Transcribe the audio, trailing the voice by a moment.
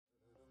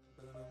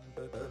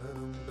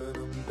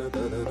Hello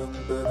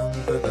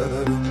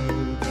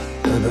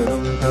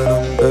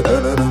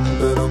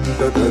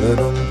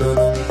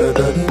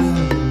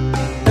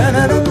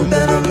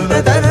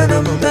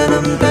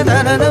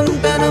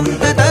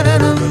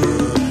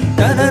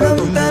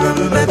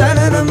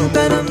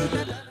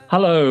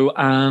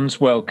and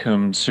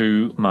welcome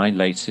to my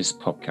latest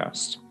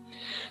podcast.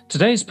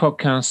 Today's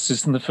podcast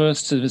is the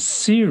first of a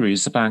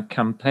series about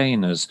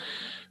campaigners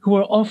who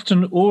are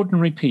often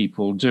ordinary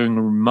people doing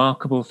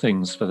remarkable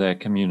things for their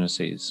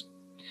communities.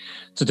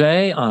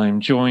 Today, I'm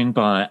joined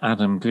by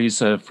Adam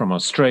Gleeser from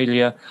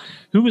Australia,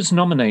 who was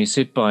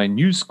nominated by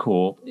News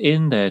Corp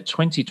in their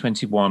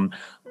 2021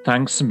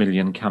 Thanks a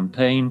Million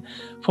campaign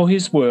for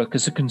his work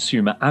as a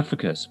consumer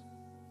advocate.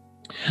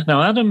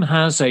 Now, Adam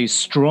has a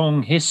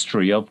strong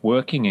history of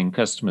working in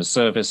customer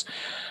service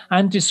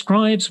and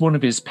describes one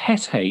of his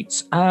pet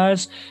hates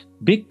as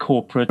big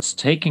corporates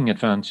taking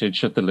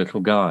advantage of the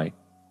little guy.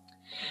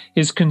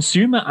 His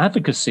consumer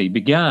advocacy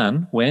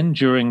began when,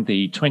 during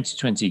the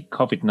 2020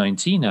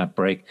 COVID-19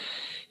 outbreak,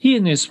 he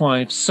and his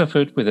wife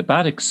suffered with a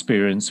bad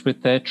experience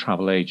with their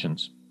travel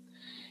agent.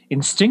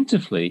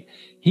 Instinctively,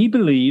 he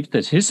believed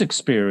that his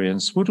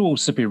experience would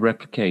also be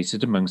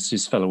replicated amongst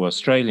his fellow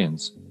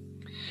Australians.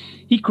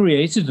 He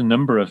created a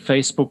number of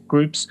Facebook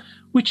groups,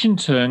 which in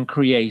turn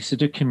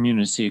created a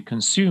community of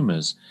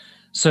consumers,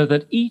 so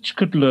that each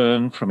could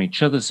learn from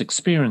each other's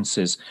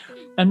experiences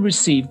and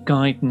receive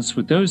guidance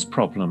with those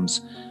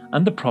problems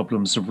and the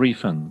problems of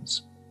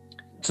refunds.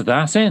 To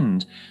that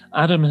end,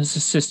 Adam has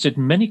assisted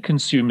many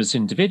consumers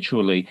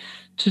individually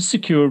to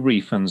secure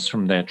refunds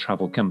from their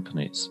travel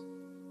companies.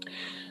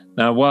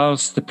 Now,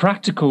 whilst the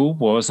practical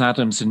was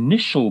Adam's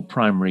initial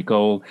primary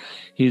goal,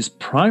 his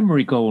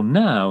primary goal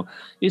now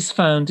is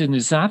found in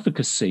his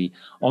advocacy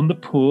on the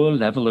poor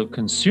level of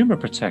consumer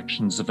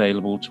protections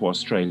available to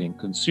Australian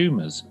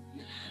consumers,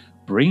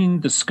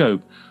 bringing the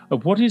scope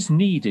of what is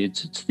needed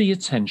to the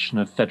attention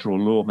of federal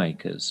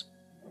lawmakers.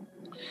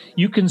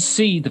 You can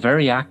see the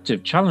very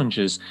active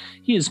challenges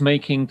he is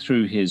making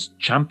through his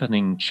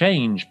Championing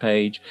Change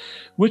page,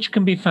 which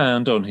can be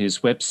found on his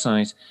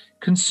website,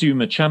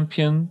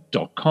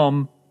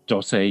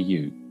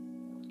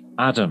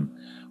 consumerchampion.com.au. Adam,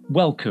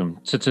 welcome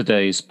to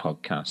today's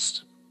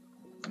podcast.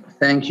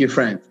 Thank you,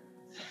 Frank.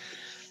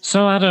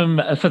 So,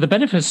 Adam, for the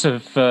benefit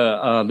of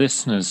our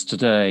listeners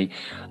today,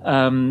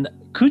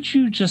 could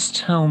you just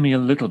tell me a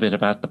little bit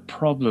about the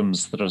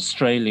problems that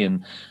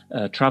Australian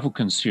travel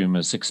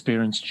consumers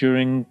experienced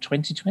during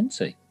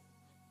 2020?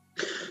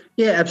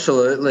 Yeah,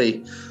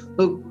 absolutely.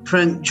 Look,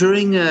 Frank,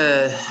 during,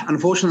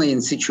 unfortunately,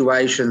 in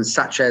situations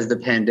such as the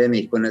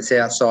pandemic, when it's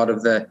outside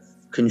of the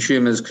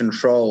consumer's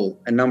control,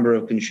 a number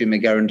of consumer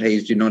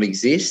guarantees do not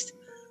exist.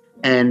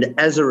 And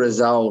as a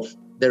result,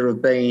 there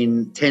have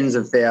been tens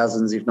of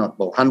thousands, if not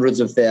hundreds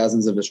of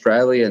thousands of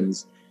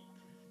Australians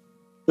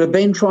who have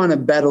been trying to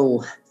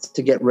battle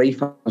to get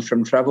refunds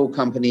from travel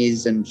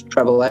companies and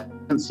travel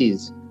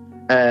agencies,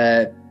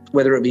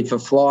 whether it be for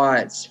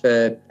flights,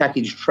 for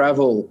package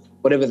travel,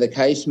 whatever the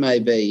case may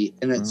be.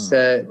 And it's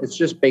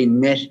just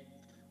been met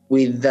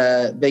with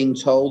being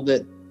told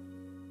that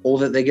all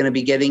that they're going to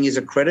be getting is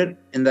a credit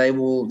and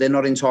they're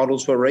not entitled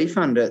to a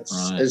refund.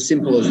 It's as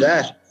simple as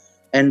that.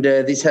 And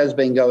this has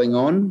been going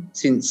on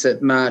since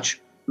March,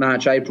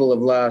 April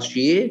of last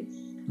year,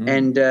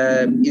 and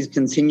is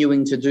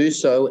continuing to do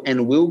so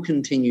and will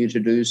continue to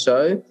do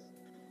so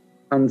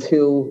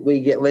until we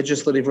get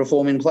legislative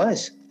reform in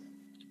place.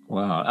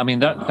 Wow. I mean,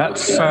 that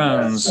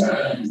sounds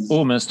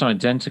almost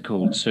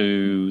identical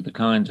to the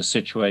kind of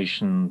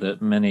situation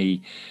that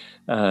many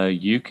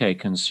UK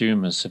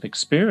consumers have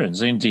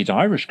experienced. Indeed,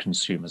 Irish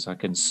consumers, I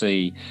can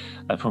see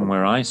from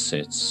where I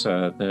sit,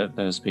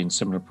 there's been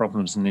similar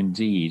problems, and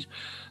indeed,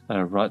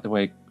 right the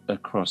way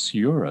across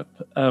Europe.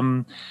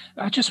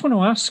 I just want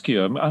to ask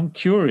you, I'm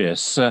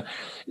curious,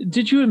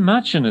 did you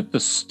imagine at the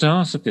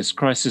start of this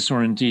crisis,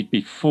 or indeed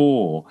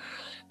before,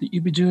 that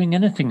you'd be doing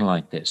anything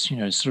like this,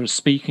 sort of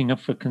speaking up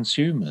for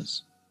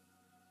consumers?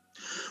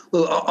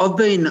 Well, I've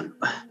been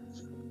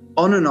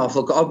on and off.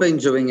 Look, I've been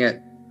doing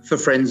it for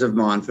friends of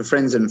mine, for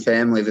friends and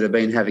family that have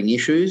been having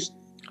issues,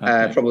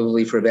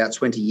 probably for about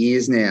 20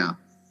 years now.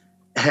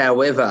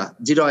 However,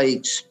 did I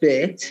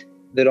expect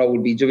that I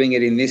would be doing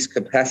it in this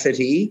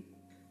capacity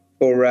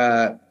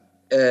for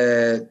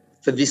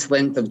this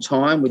length of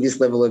time with this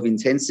level of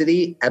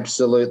intensity?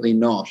 Absolutely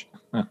not.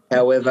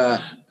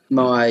 However,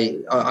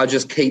 I'm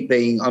just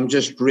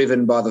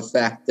driven by the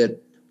fact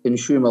that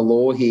consumer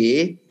law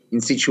here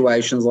in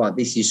situations like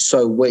this is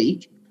so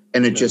weak,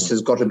 and it just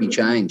has got to be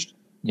changed.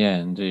 Yeah,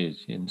 indeed.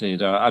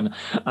 And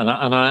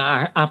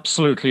I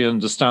absolutely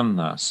understand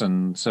that.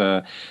 And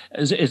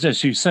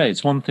as you say,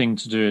 it's one thing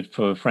to do it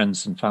for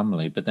friends and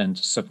family, but then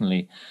to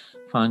suddenly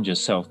find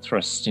yourself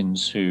thrust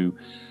into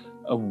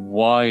a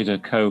wider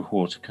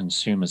cohort of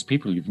consumers,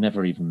 people you've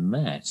never even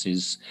met,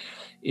 is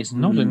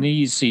not an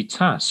easy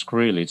task,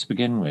 really, to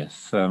begin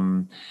with. I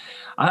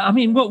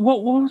mean,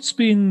 what's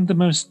been the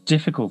most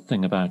difficult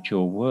thing about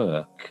your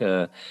work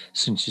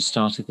since you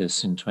started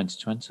this in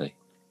 2020?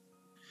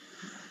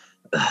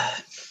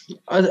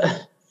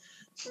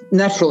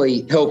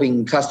 naturally,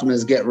 helping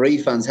customers get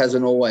refunds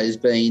hasn't always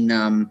been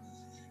a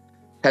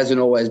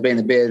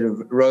bed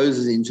of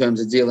roses in terms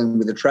of dealing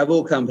with the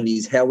travel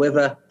companies.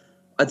 However,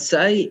 I'd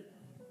say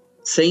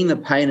seeing the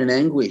pain and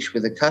anguish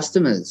with the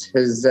customers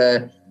has.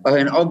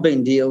 I've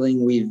been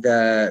dealing with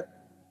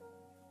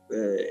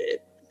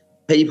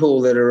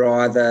people that are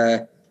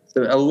either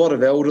a lot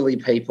of elderly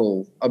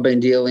people. I've been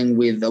dealing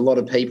with a lot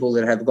of people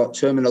that have got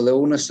terminal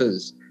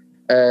illnesses.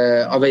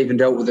 I've even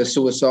dealt with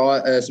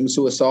some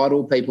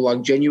suicidal people,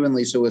 like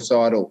genuinely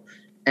suicidal.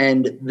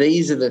 And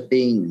these are the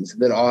things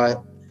that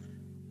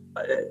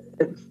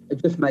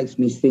it just makes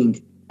me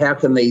think, how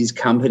can these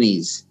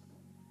companies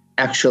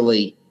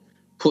actually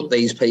put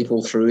these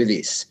people through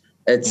this?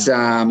 It's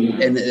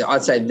and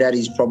I'd say that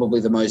is probably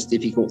the most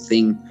difficult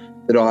thing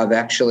that I've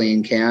actually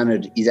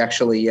encountered, is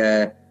actually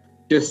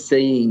just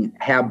seeing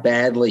how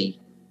badly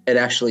it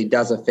actually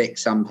does affect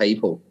some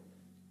people.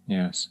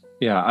 Yes.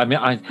 Yeah. I mean,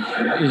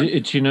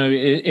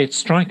 it's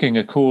striking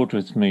a chord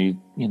with me,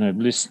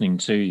 listening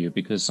to you,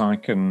 because I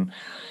can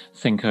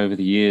think over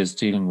the years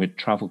dealing with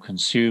travel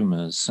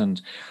consumers.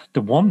 And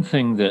the one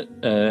thing that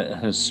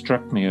has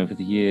struck me over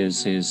the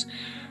years is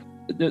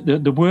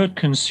the word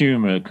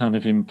consumer kind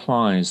of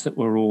implies that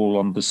we're all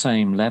on the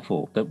same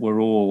level, that we're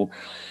all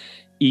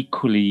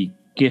equally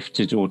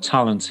gifted or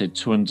talented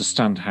to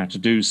understand how to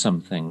do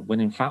something, when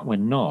in fact we're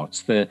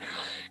not. The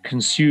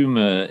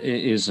consumer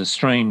is a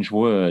strange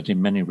word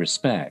in many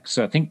respects.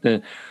 So I think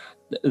the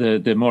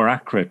more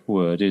accurate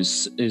word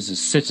is a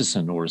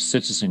citizen or a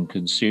citizen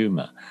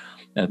consumer,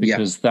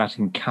 because that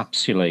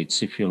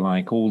encapsulates, if you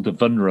like, all the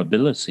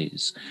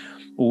vulnerabilities,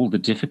 all the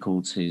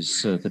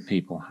difficulties that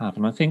people have.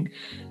 And I think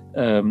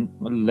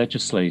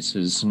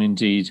legislators and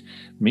indeed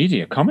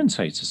media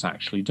commentators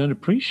actually don't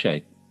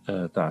appreciate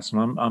that,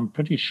 and I'm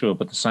pretty sure,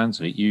 by the sounds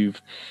of it, you've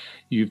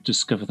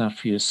discovered that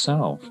for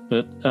yourself.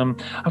 But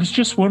I was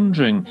just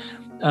wondering,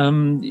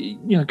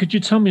 could you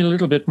tell me a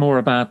little bit more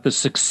about the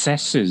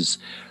successes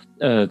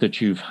that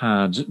you've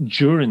had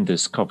during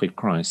this COVID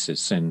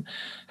crisis in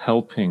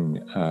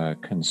helping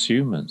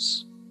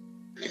consumers?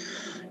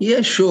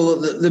 Yeah, sure.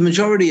 The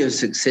majority of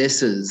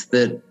successes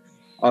that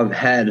I've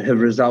had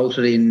have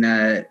resulted in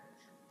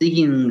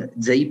digging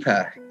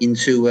deeper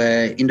into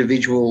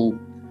individual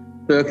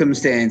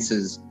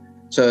circumstances.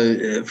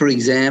 So, for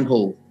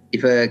example,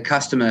 if a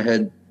customer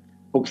had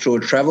booked through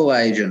a travel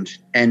agent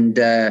and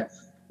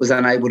was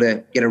unable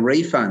to get a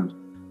refund,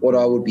 what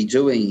I would be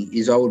doing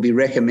is I would be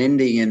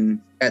recommending, and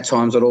at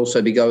times I'd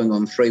also be going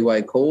on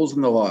three-way calls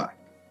and the like,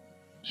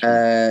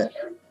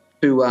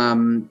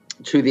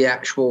 to the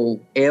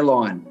actual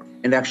airline,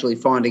 and actually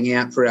finding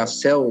out for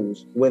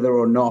ourselves whether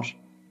or not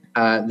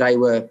they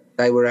were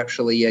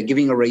actually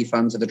giving a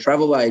refund to the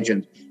travel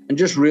agent, and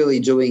just really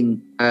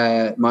doing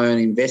my own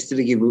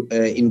investigative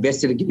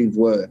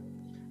work.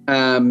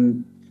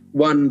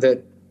 One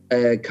that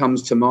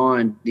comes to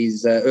mind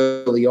is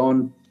early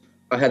on,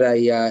 I had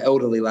a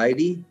elderly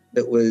lady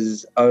that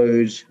was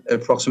owed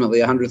approximately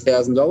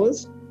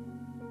 $100,000,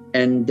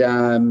 and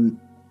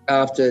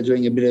after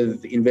doing a bit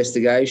of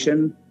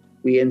investigation,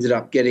 we ended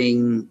up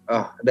getting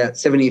about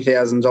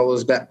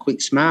 $70,000 back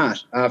quick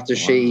smart after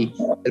she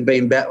had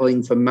been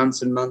battling for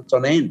months and months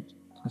on end.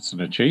 That's an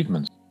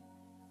achievement.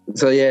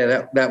 So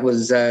yeah, that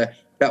was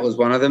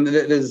one of them.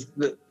 There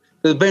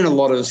have been a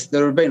lot of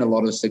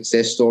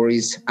success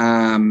stories.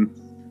 There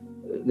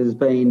have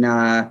been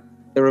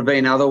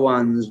other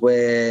ones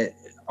where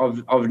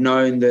I've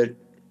known that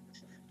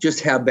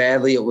just how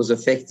badly it was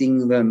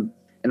affecting them,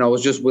 and I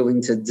was just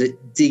willing to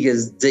dig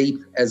as deep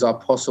as I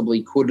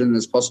possibly could, and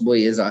as much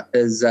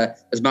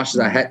as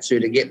I had to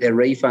get their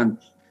refund,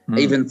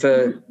 even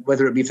for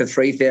whether it be for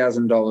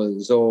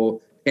 $3,000 or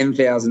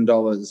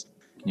 $10,000.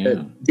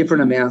 Yeah.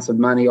 Different amounts of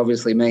money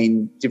obviously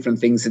mean different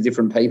things to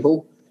different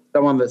people.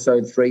 Someone that's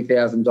owed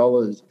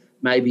 $3,000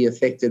 may be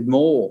affected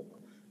more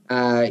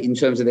in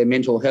terms of their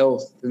mental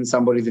health than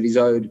somebody that is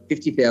owed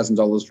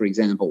 $50,000, for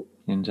example.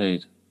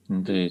 Indeed.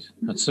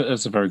 That's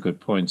a very good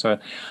point. I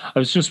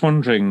was just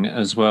wondering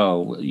as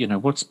well,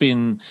 what's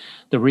been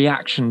the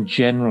reaction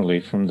generally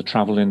from the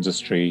travel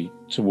industry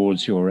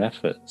towards your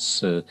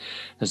efforts?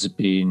 Has it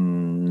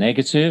been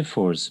negative,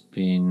 or has it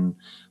been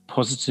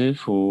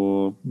positive,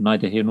 or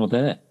neither here nor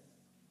there?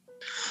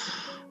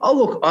 Oh,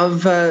 look,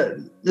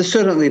 there's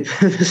certainly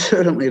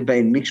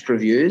been mixed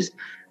reviews.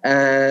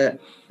 I've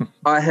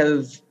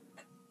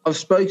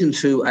spoken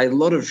to a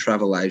lot of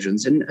travel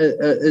agents, and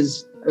a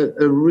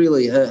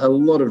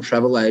lot of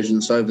travel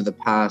agents over the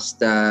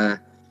past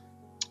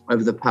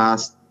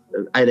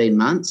 18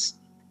 months,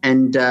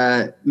 and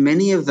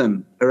many of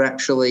them are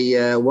actually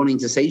wanting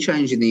to see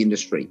change in the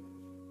industry,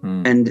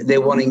 and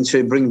they're wanting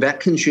to bring back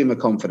consumer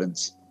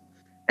confidence.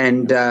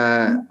 And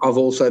I've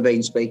also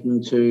been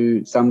speaking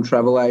to some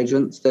travel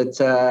agents that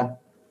are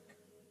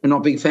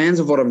not big fans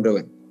of what I'm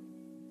doing.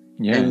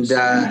 Yes. And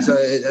so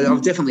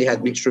I've definitely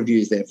had mixed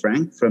reviews there,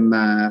 Frank, from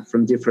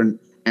different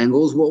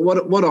angles.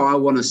 What I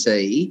want to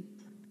see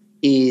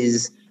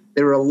is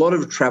there are a lot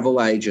of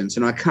travel agents,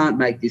 and I can't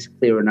make this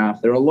clear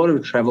enough, there are a lot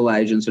of travel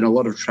agents and a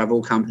lot of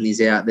travel companies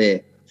out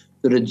there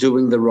that are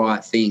doing the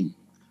right thing.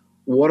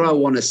 What I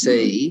want to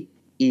see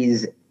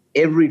is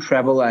every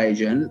travel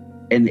agent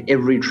and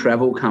every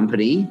travel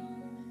company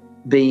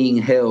being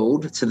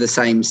held to the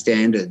same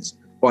standards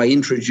by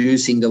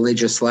introducing the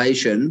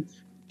legislation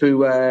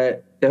to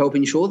help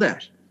ensure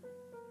that.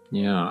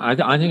 Yeah,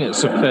 I think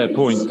it's a fair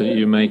point that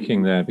you're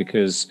making there,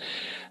 because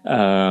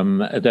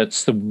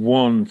that's the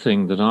one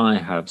thing that I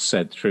have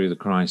said through the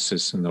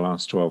crisis in the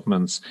last 12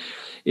 months,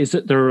 is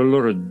that there are a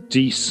lot of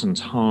decent,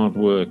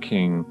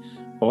 hardworking,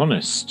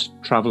 honest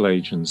travel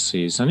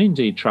agencies and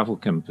indeed travel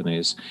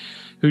companies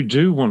who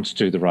do want to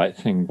do the right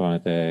thing by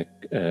their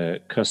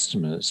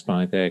customers,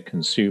 by their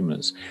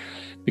consumers,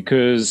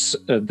 because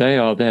they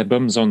are their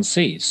bums on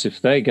seats.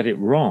 If they get it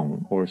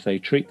wrong or if they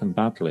treat them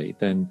badly,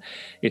 then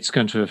it's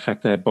going to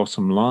affect their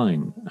bottom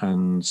line.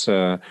 And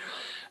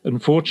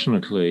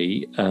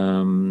unfortunately,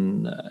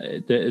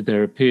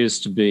 there appears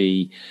to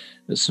be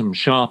some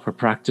sharper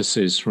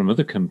practices from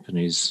other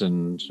companies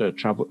and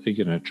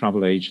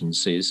travel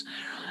agencies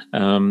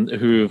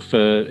who have,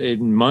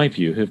 in my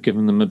view, have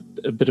given them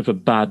a bit of a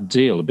bad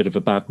deal, a bit of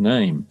a bad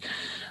name.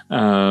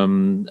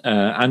 And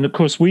of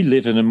course, we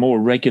live in a more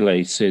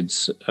regulated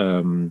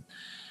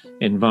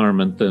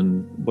environment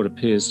than what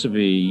appears to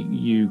be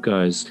you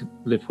guys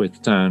live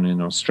with down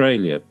in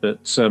Australia.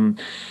 But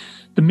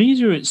the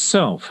media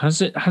itself,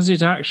 has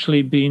it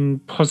actually been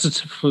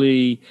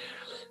positively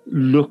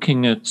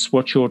looking at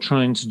what you're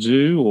trying to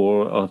do,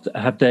 or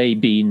have they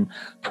been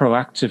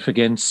proactive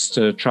against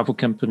travel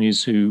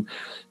companies who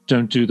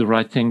don't do the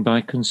right thing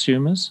by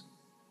consumers?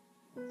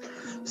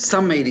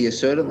 Some media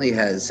certainly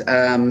has.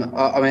 I mean,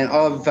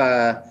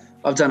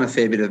 I've done a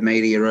fair bit of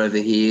media over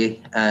here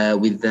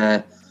with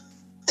the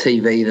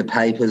TV, the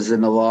papers,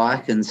 and the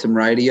like, and some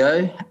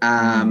radio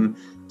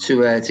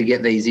to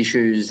get these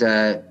issues.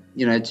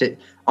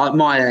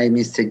 My aim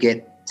is to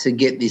get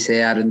this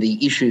out and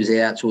the issues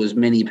out to as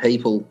many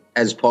people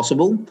as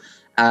possible,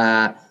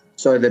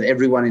 so that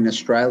everyone in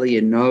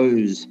Australia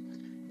knows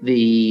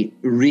the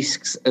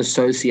risks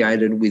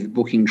associated with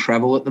booking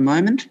travel at the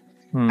moment.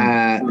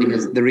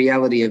 Because the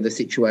reality of the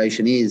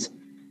situation is,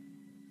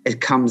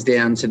 it comes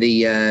down to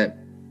the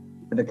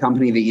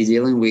company that you're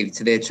dealing with,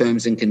 to their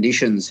terms and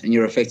conditions, and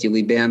you're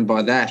effectively bound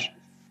by that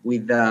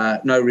with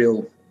no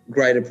real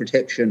greater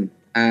protection.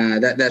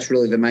 That's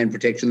really the main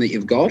protection that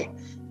you've got.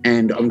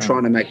 And I'm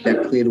trying to make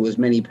that clear to as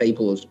many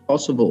people as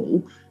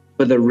possible,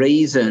 for the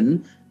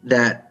reason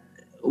that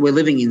we're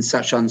living in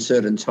such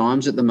uncertain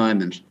times at the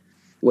moment,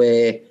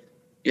 where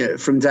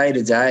from day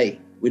to day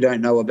we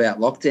don't know about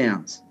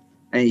lockdowns.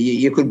 And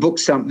you could book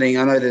something.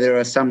 I know that there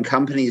are some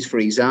companies, for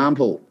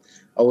example,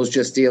 I was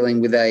just dealing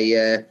with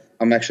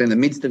I'm actually in the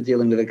midst of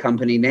dealing with a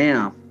company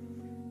now,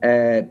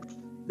 that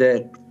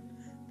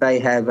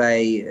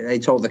they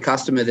told the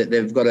customer that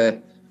they've got to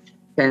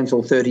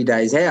cancel 30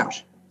 days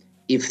out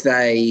if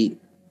they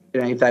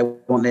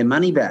want their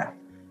money back.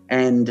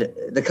 And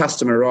the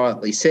customer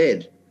rightly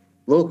said,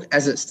 look,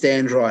 as it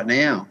stands right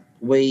now,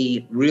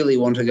 we really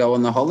want to go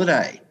on the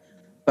holiday.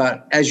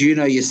 But as you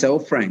know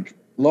yourself, Frank,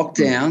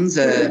 lockdowns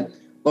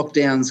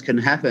can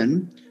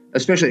happen,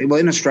 especially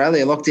in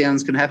Australia.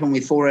 Lockdowns can happen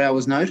with 4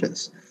 hours'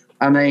 notice.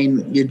 I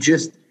mean, you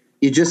just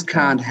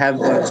can't have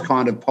those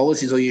kind of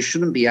policies, or you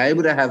shouldn't be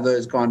able to have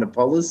those kind of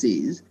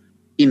policies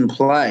in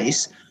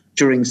place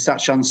during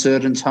such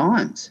uncertain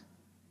times.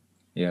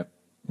 Yeah,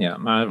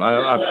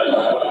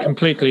 I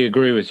completely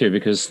agree with you,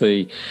 because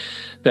there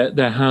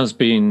has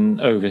been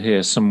over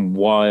here some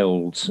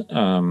wild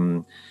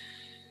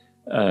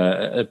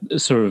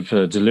sort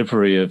of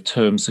delivery of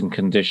terms and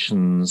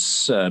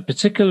conditions,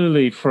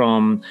 particularly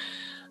from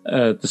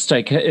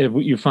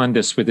you find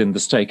this within the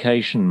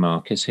staycation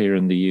market here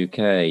in the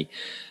UK.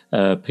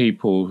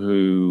 People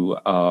who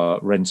are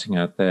renting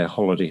out their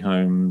holiday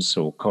homes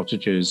or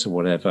cottages or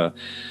whatever,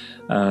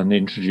 and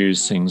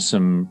introducing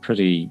some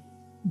pretty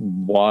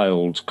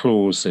wild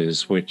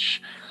clauses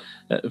which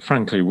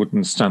frankly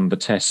wouldn't stand the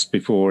test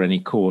before any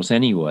court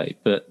anyway.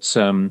 But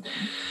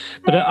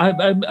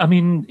I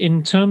mean,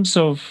 in terms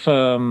of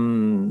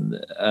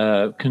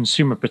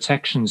consumer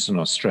protections in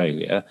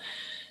Australia,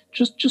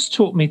 just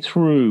talk me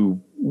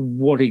through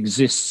what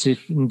exists,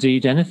 if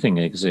indeed anything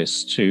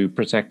exists, to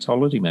protect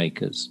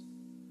holidaymakers.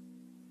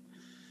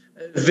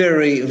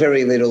 Very,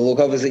 very little. Look,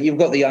 obviously, you've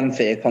got the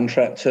unfair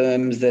contract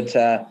terms that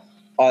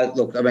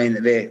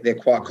they're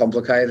quite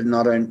complicated, and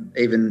I don't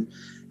even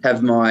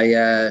have my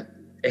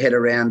head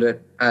around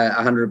it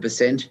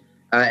 100%.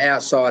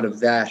 Outside of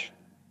that,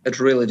 it's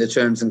really the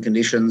terms and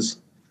conditions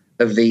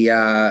of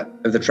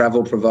the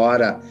travel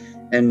provider.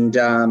 And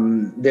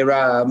there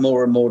are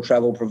more and more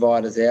travel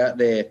providers out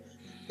there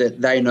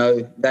that they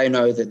know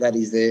that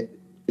is their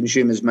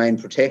consumer's main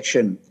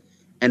protection,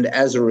 and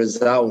as a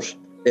result,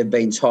 they've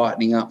been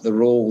tightening up the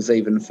rules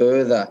even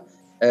further,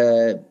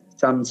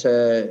 some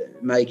to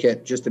make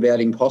it just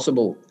about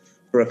impossible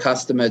for a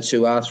customer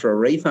to ask for a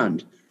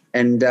refund.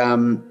 And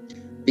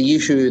the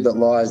issue that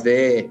lies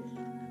there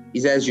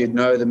is, as you'd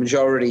know, the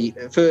majority,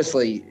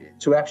 firstly,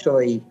 to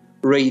actually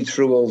read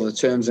through all the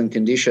terms and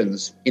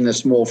conditions in the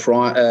small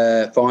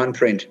fine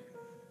print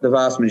the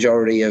vast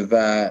majority of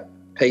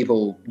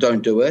people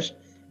don't do it.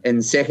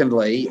 And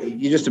secondly,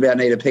 you just about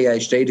need a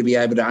PhD to be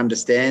able to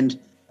understand,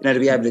 to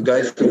be able to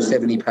go through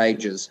 70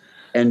 pages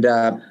and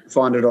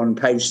find it on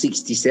page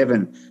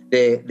 67,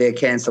 their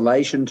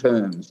cancellation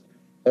terms.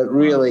 It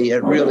really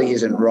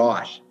isn't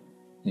right.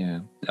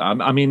 Yeah,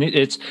 I mean,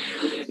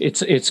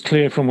 it's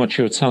clear from what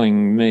you're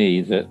telling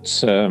me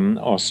that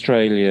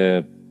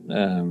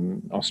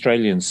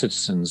Australian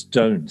citizens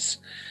don't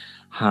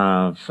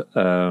have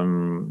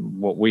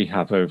what we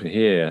have over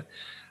here,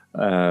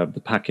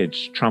 the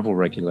package travel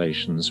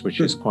regulations,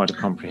 which is quite a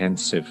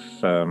comprehensive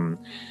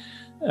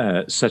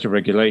set of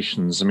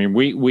regulations. I mean,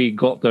 we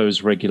got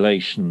those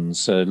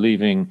regulations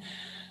leaving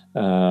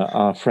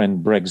our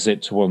friend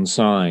Brexit to one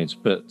side,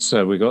 but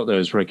we got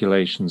those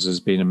regulations as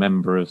being a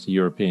member of the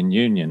European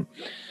Union.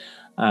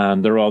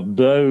 And there are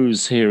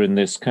those here in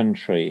this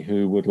country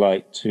who would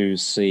like to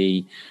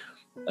see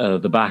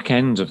the back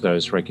end of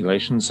those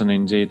regulations, and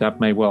indeed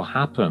that may well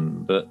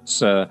happen. But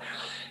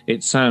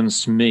it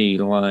sounds to me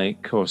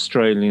like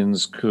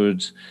Australians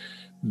could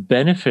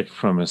benefit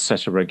from a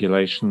set of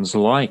regulations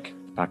like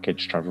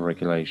package travel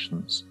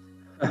regulations.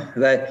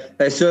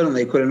 They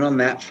certainly could. And on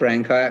that,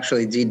 Frank, I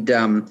actually did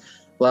I think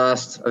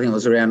it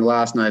was around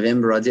last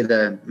November, I did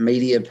a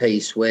media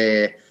piece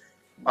where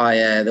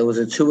there was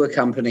a tour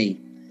company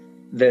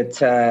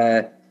that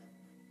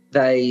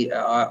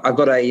I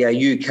got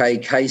a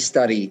UK case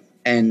study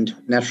and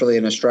naturally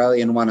an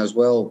Australian one as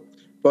well,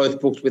 both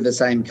booked with the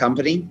same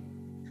company,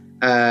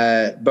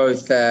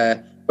 both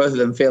of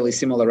them fairly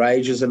similar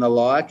ages and the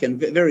like, and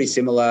very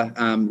similar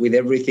with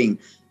everything.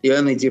 The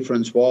only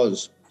difference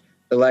was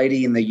the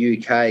lady in the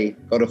UK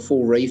got a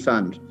full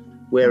refund,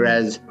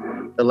 whereas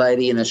the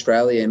lady in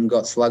Australia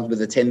got slugged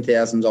with a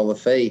 $10,000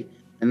 fee.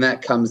 And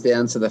that comes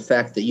down to the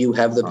fact that you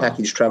have the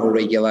package travel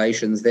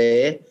regulations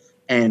there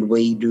and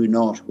we do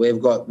not. We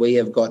have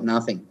got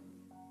nothing.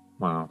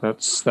 Wow,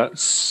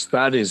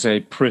 that is a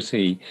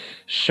pretty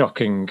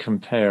shocking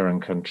compare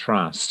and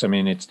contrast. I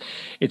mean,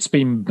 it's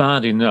been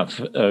bad enough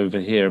over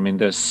here. I mean,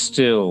 there's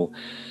still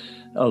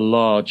a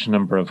large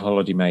number of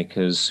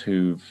holidaymakers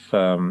who've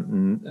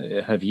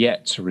have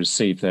yet to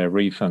receive their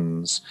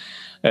refunds,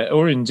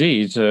 or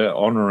indeed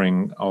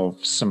honouring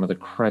of some of the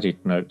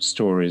credit note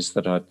stories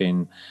that I've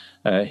been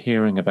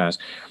hearing about.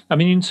 I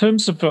mean, in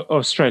terms of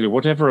Australia,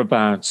 whatever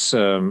about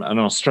an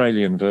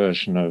Australian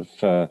version of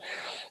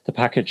the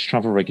package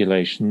travel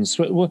regulations,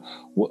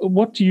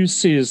 what do you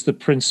see as the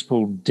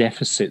principal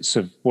deficits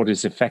of what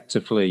is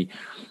effectively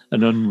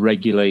an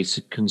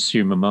unregulated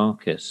consumer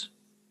market?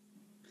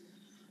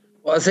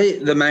 Well, I see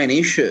the main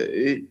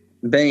issue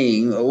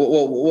being,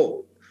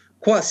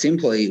 quite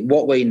simply,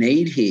 what we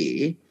need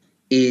here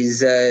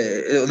is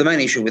the main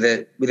issue with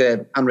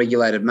an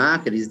unregulated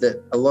market is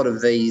that a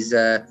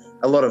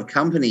lot of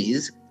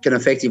companies can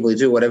effectively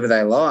do whatever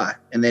they like,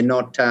 and they're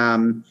not.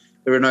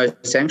 There are no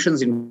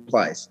sanctions in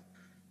place,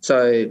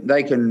 so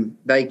they can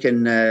make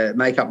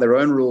up their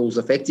own rules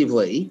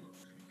effectively,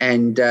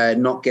 and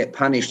not get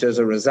punished as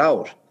a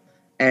result.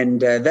 And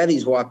that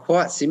is why,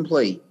 quite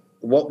simply,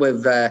 what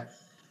we've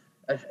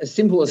as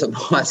simple as it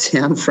might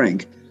sound,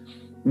 Frank,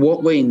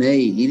 what we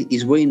need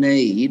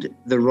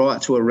the right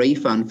to a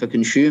refund for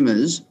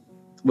consumers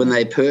when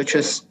they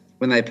purchase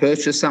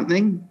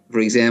something. For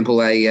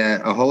example, a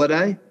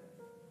holiday,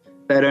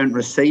 they don't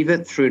receive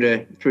it through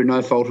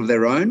no fault of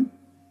their own.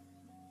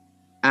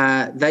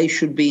 They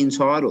should be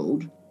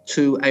entitled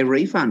to a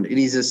refund. It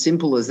is as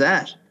simple as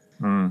that.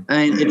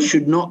 And it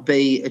should not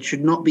be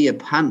a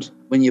punt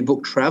when you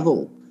book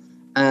travel.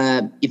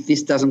 If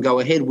this doesn't go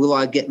ahead, will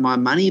I get my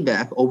money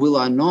back or will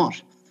I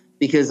not?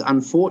 Because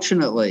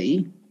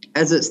unfortunately,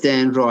 as it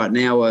stands right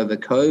now over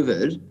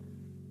COVID,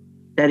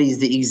 that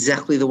is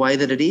exactly the way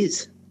that it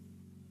is.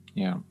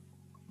 Yeah.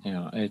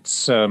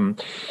 It's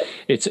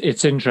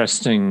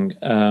interesting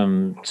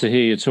to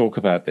hear you talk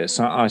about this.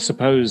 I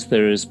suppose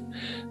there is.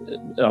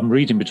 I'm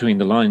reading between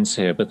the lines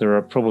here, but there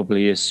are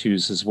probably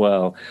issues as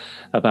well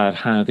about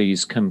how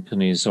these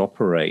companies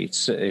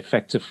operate.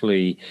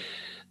 Effectively,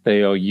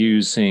 they are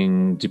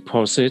using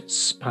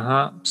deposits,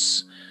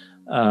 perhaps,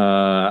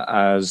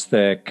 as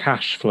their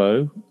cash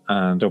flow,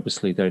 and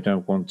obviously they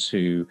don't want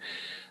to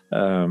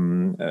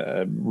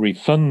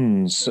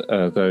refund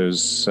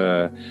those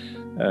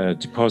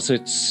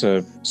deposits.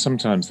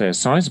 Sometimes they're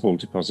sizable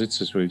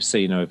deposits, as we've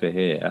seen over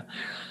here,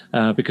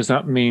 because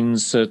that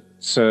means that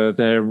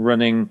they're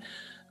running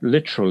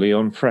literally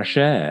on fresh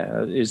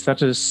air. Is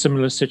that a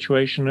similar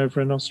situation over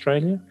in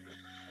Australia?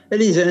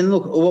 It is, and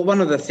look,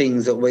 one of the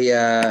things that we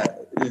are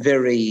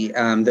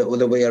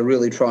that we are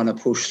really trying to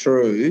push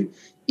through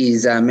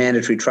is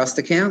mandatory trust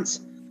accounts,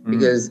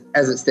 because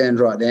as it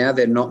stands right now,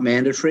 they're not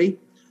mandatory.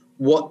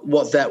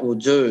 What that will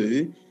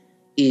do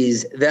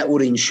is that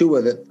would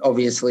ensure that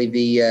obviously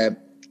the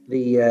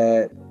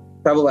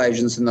travel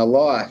agents and the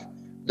like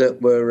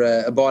that were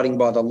abiding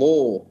by the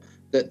law,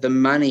 that the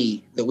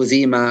money that was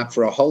earmarked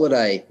for a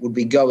holiday would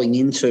be going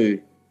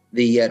into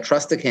the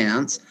trust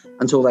accounts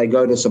until they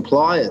go to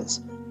suppliers.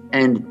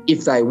 And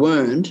if they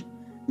weren't,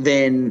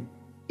 then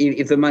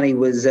if the money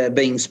was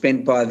being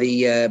spent by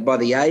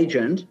the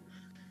agent,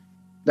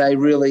 they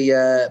really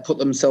put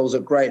themselves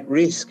at great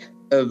risk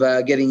of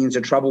getting into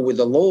trouble with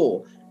the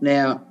law.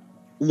 Now,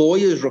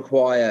 lawyers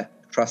require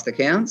trust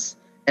accounts,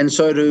 and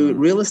so do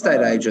real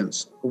estate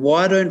agents.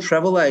 Why don't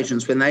travel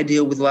agents when they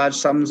deal with large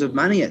sums of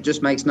money? It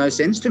just makes no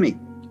sense to me.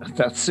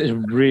 That's a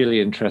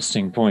really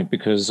interesting point,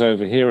 because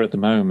over here at the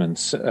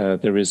moment,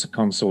 there is a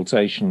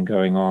consultation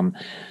going on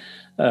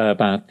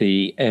about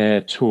the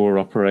air tour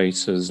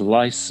operator's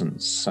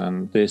license.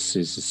 And this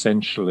is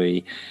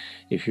essentially,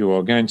 if you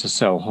are going to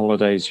sell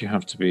holidays, you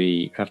have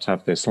to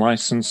have this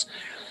license.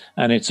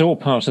 And it's all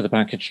part of the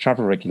package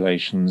travel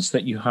regulations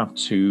that you have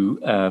to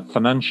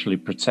financially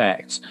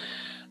protect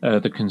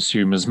the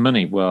consumer's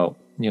money. Well,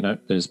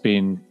 there's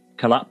been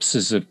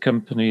collapses of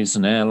companies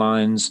and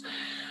airlines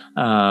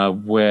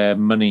where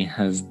money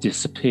has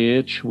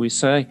disappeared, shall we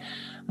say,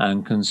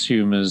 and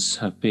consumers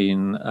have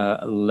been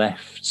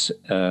left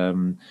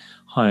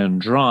high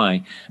and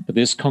dry. But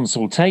this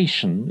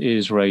consultation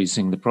is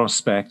raising the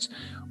prospect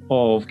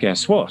of,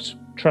 guess what?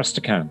 Trust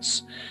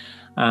accounts.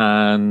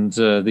 And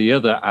the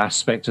other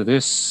aspect of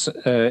this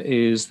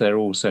is they're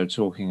also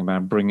talking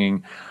about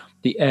bringing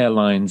the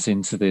airlines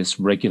into this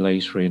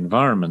regulatory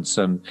environment.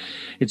 And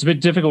it's a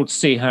bit difficult to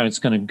see how it's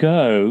going to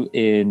go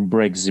in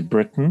Brexit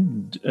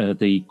Britain,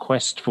 the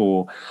quest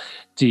for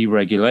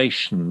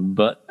deregulation.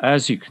 But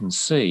as you can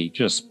see,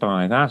 just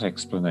by that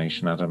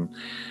explanation, Adam,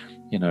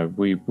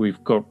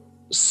 we've got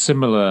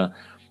similar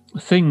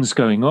things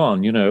going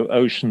on.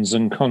 Oceans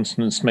and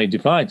continents may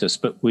divide us,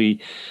 but the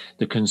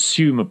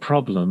consumer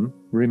problem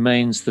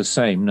remains the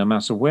same no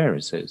matter where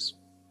it is.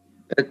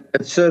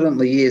 It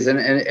certainly is. And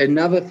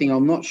another thing,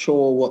 I'm not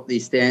sure what the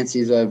stance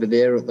is over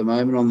there at the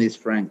moment on this,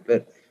 Frank,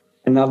 but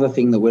another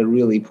thing that we're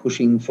really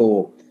pushing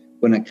for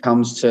when it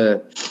comes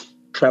to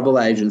travel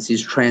agents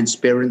is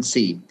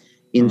transparency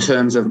in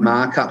terms of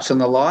markups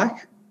and the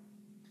like,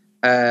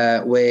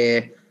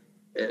 where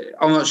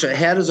I'm not sure,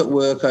 how does it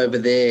work over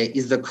there?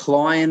 Is the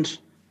client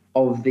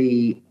of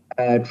the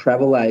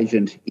travel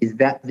agent, is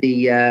that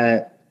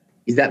the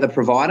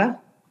provider?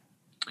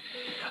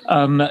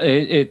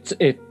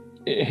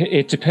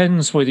 It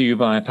depends whether you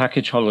buy a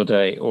package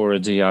holiday or a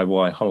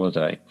DIY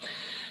holiday.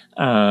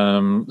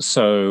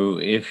 So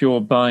if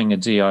you're buying a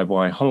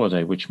DIY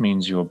holiday, which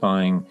means you're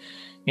buying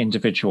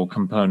individual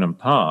component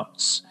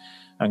parts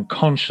and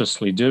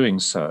consciously doing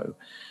so,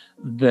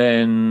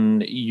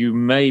 then you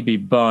may be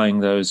buying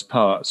those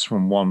parts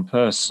from one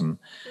person,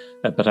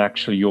 but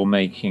actually you're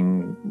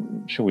making,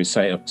 shall we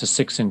say, up to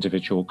 6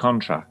 individual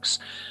contracts.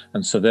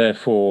 And so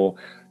therefore,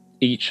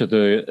 each of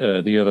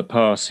the other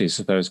parties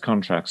of those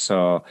contracts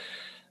are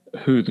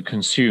who the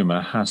consumer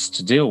has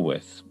to deal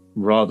with,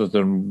 rather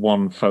than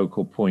one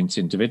focal point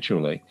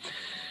individually.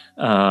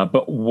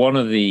 But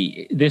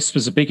this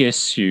was a big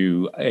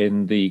issue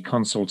in the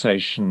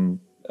consultation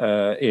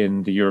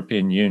in the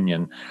European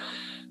Union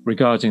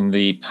regarding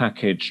the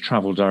package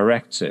travel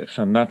directive,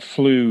 and that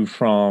flew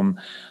from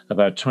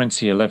about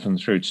 2011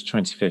 through to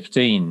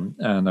 2015,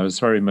 and I was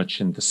very much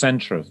in the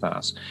center of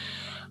that.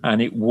 And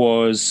it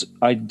was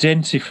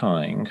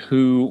identifying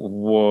who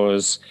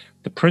was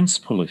the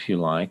principal, if you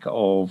like,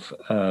 of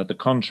the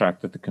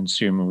contract that the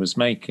consumer was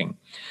making.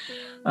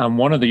 And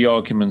one of the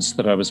arguments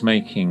that I was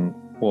making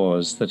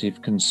was that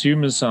if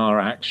consumers are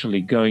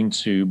actually going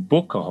to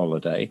book a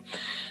holiday,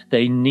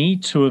 they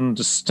need to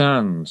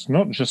understand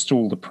not just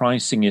all the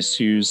pricing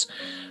issues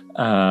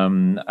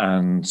and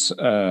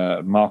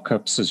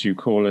markups, as you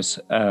call it,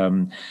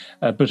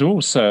 but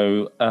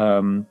also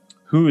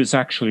who is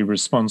actually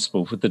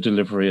responsible for the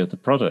delivery of the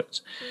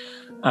product.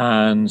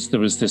 And there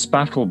was this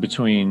battle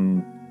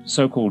between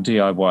so-called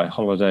DIY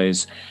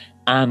holidays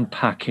and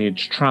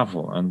package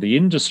travel. And the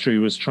industry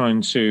was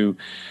trying to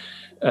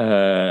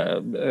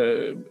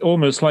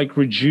almost like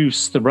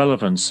reduce the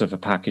relevance of a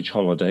package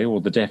holiday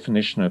or the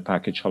definition of a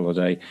package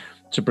holiday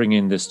to bring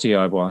in this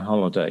DIY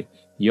holiday.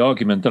 The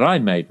argument that I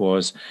made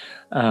was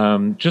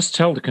just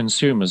tell the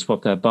consumers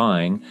what they're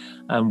buying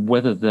and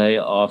whether they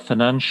are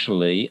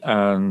financially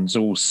and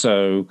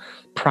also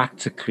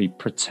practically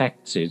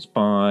protected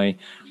by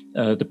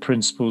the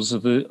principles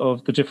of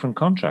the different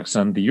contracts.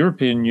 And the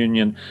European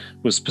Union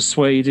was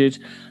persuaded,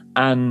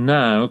 and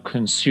now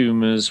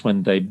consumers,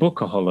 when they book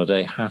a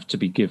holiday, have to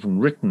be given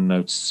written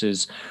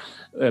notices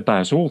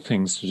about all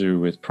things to do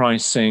with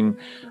pricing,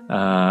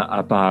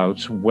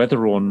 about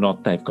whether or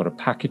not they've got a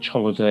package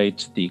holiday,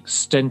 to the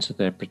extent of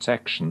their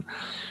protection.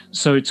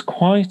 So it's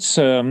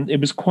it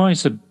was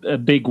quite a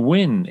big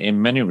win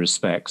in many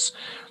respects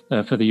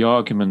for the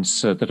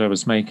arguments that I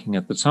was making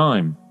at the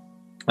time.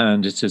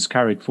 And it has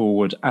carried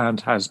forward and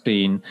has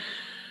been,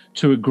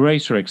 to a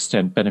greater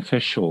extent,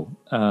 beneficial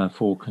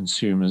for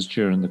consumers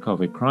during the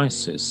COVID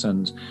crisis.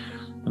 And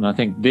I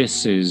think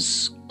this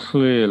is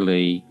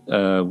clearly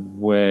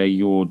where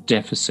your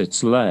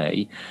deficits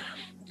lay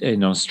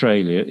in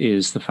Australia,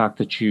 is the fact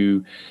that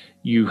you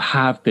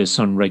have this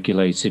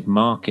unregulated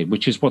market,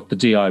 which is what the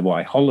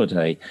DIY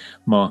holiday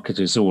market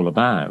is all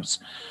about.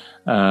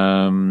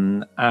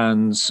 And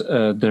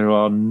there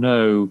are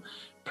no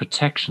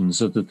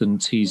protections other than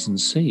T's and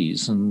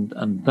C's, and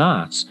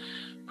that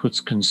puts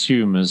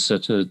consumers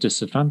at a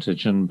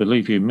disadvantage. And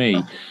believe you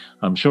me,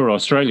 I'm sure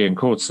Australian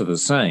courts are the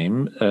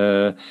same.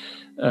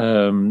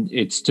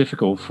 It's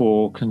difficult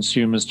for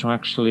consumers to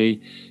actually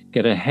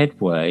get a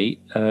headway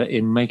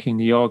in making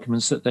the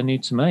arguments that they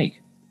need to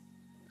make.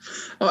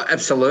 Oh,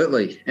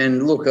 absolutely.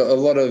 And look, a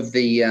lot of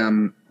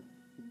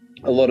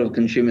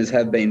consumers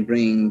have been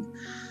bringing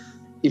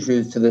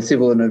issues to the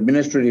civil and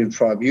administrative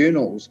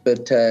tribunals,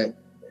 but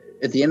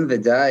at the end of the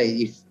day,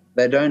 if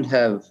they don't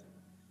have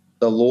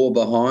the law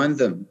behind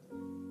them,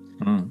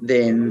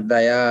 then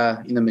they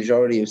are, in the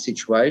majority of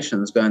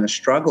situations, going to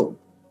struggle.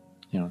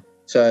 Yeah.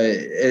 So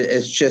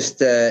it's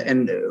just,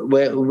 and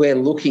we're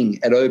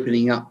looking at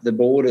opening up the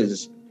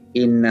borders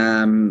in,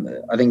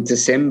 I think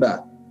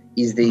December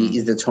is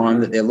the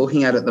time that they're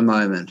looking at the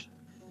moment.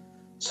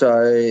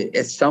 So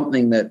it's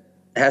something that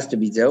has to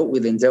be dealt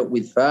with and dealt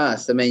with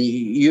fast. I mean,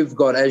 you've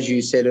got, as you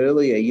said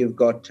earlier, you've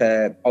got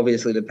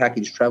obviously the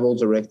Package Travel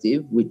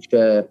Directive, which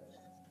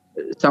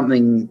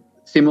something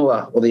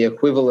similar or the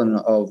equivalent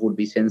of would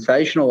be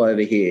sensational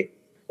over here.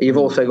 You've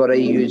also got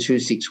EU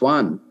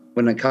 261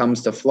 when it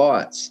comes to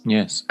flights.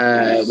 Yes.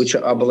 Which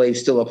I believe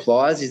still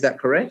applies. Is that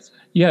correct?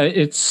 Yeah,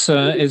 it's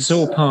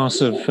all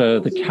part of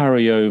the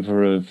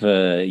carryover of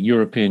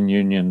European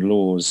Union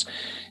laws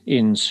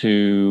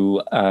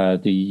into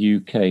the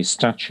UK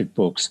statute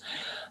books.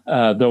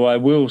 Though I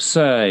will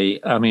say,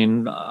 I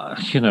mean,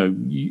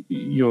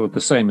 you're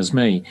the same as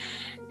me.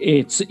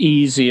 It's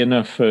easy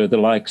enough for the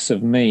likes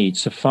of me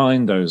to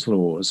find those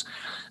laws.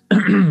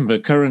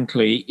 But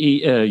currently,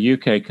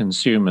 UK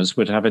consumers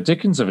would have a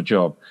dickens of a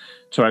job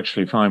to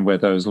actually find where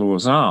those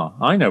laws are.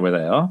 I know where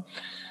they are.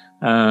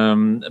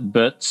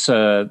 But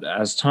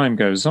as time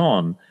goes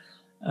on,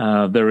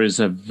 there is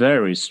a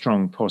very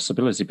strong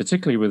possibility,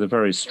 particularly with a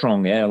very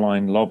strong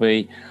airline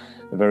lobby,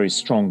 a very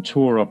strong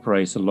tour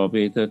operator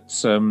lobby, that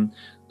some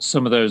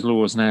of those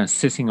laws now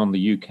sitting on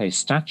the UK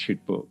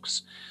statute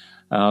books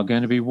are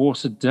going to be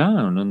watered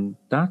down. And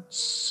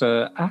that's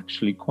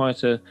actually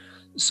quite a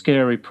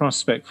scary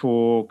prospect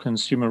for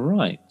consumer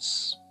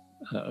rights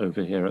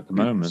over here at the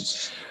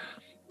moment.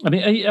 I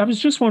mean, I was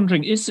just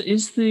wondering, is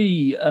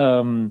the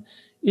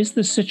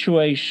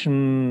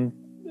situation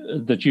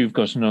that you've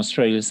got in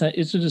Australia, is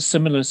it a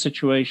similar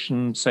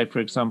situation, say, for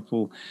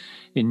example,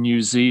 in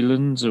New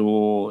Zealand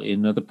or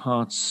in other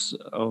parts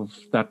of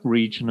that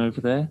region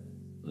over there?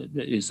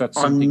 Is that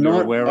something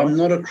you're aware of? I'm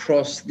not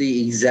across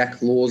the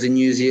exact laws in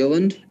New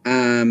Zealand.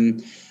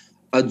 I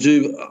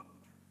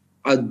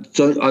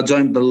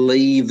don't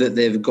believe that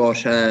they've got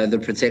the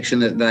protection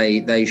that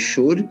they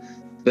should.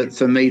 But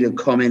for me to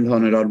comment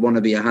on it, I'd want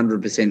to be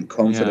 100%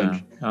 confident.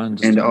 Yeah, I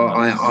understand.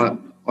 And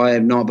I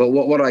am not. But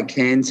what I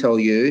can tell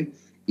you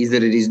is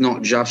that it is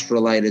not just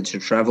related to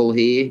travel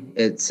here.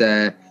 It's,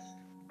 I've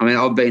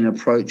been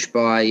approached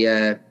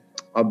by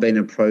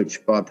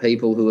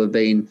people who had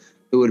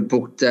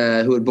booked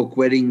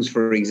weddings,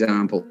 for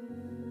example,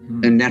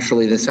 and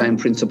naturally the same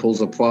principles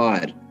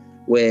applied,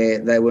 where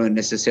they weren't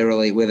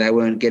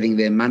getting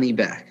their money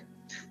back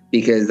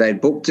because they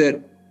booked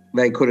it.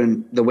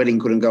 The wedding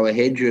couldn't go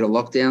ahead due to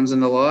lockdowns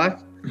and the like,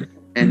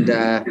 and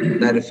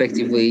they'd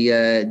effectively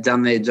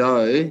done their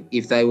dough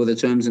if they were the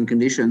terms and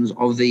conditions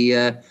of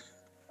the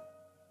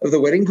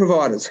wedding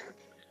providers.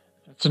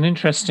 It's an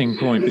interesting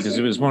point, because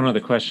it was one of the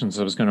questions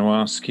I was going to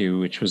ask you,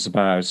 which was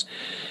about,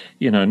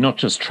 not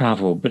just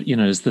travel, but,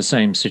 is the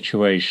same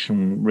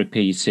situation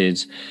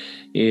repeated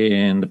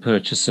in the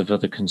purchase of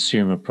other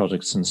consumer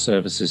products and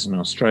services in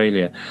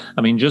Australia?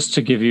 I mean, just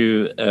to give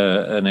you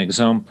an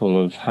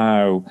example of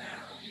how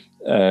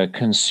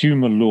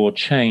consumer law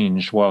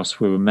changed whilst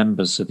we were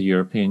members of the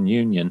European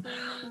Union,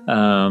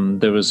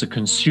 there was a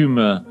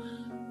consumer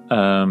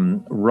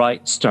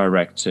rights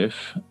directive,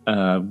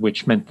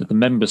 which meant that the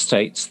member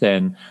states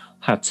then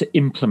had to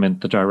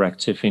implement the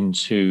directive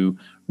into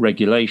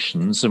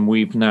regulations, and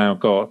we've now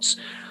got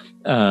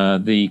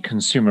the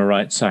Consumer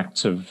Rights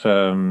Act of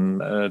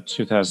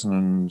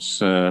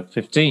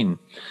 2015,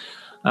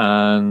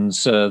 and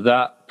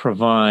that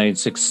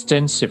provides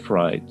extensive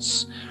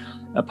rights.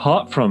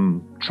 Apart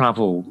from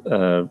travel,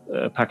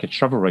 package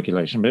travel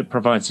regulation, but it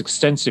provides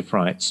extensive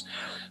rights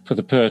for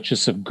the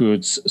purchase of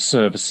goods,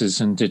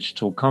 services, and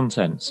digital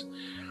content.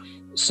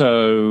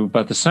 So,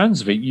 by the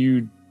sounds of it,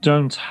 you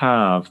don't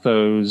have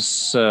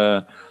those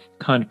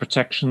kind of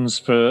protections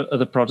for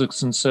other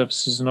products and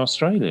services in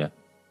Australia.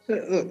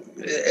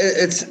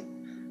 It's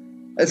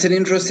an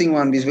interesting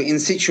one, because in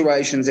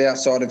situations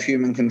outside of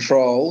human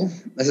control,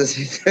 as I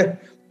said,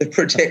 the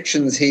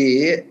protections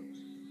here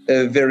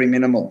are very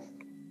minimal.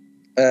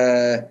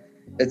 And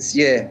it's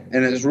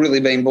really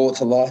been brought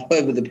to light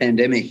over the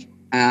pandemic.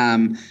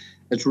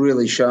 It's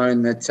really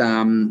shown that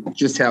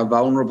just how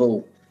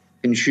vulnerable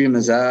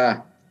consumers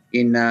are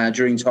in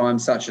during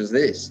times such as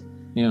this.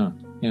 Yeah,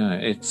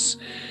 it's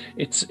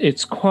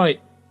quite,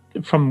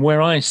 from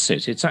where I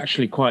sit, it's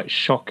actually quite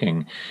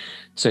shocking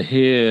to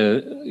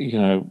hear,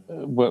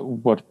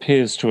 what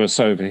appears to us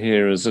over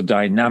here as a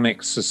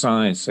dynamic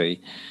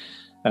society.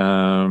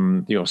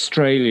 The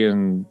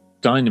Australian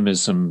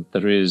dynamism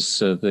there is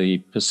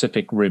the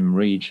Pacific Rim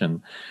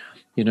region,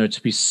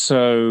 to be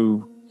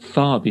so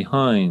far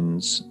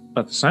behind,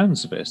 by the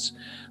sounds of it,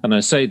 and I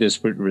say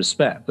this with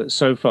respect, but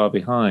so far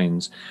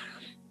behind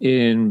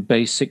in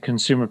basic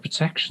consumer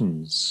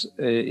protections.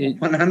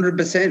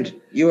 100%.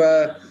 You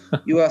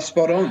are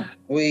spot on.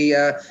 We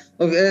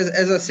look,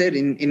 as I said,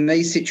 in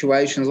these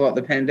situations like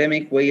the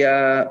pandemic, we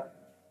are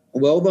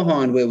well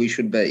behind where we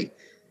should be,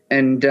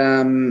 and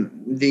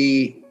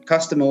the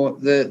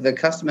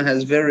customer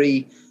has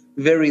very,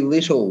 very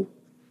little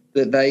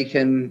that they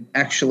can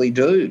actually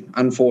do,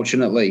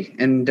 unfortunately,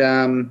 and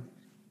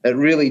it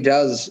really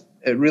does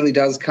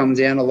come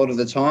down a lot of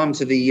the time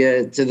to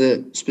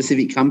the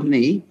specific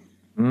company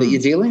that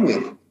you're dealing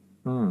with.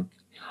 I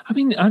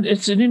mean,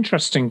 it's an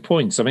interesting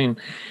point. I mean,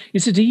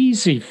 is it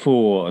easy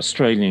for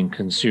Australian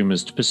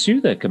consumers to pursue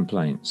their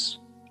complaints?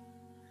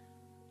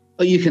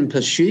 Well, you can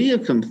pursue your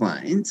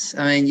complaints.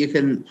 I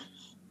mean,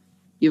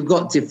 you've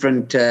got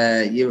different.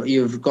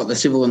 You've got the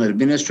civil and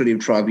administrative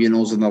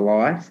tribunals and the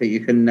like that you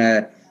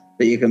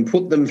can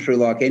put them through,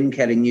 like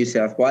NCAT in New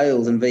South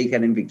Wales and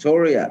VCAT in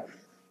Victoria.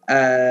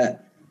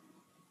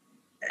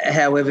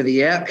 However,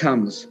 the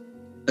outcomes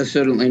are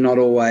certainly not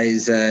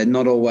always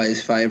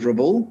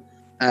favourable.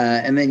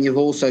 And then you've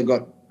also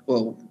got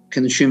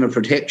consumer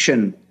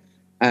protection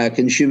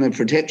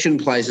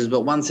places,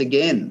 but once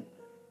again,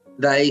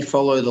 they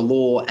follow the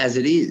law as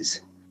it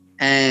is.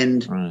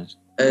 And right.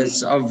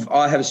 As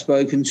I have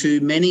spoken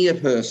to many a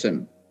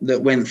person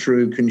that went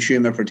through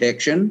consumer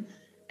protection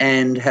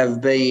and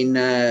have been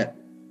they've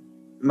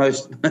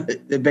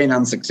been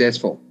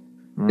unsuccessful.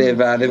 They've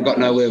got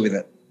nowhere with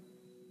it.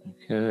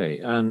 Okay,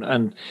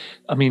 and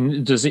I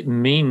mean, does it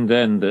mean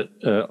then that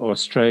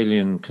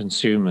Australian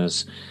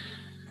consumers,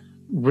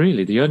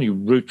 really the only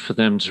route for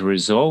them to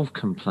resolve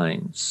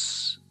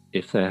complaints,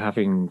 if they're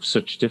having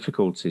such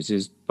difficulties,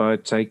 is by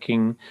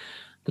taking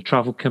the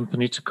travel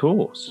company to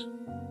court?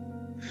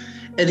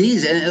 It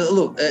is, and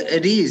look,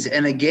 it is,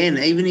 and again,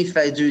 even if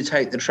they do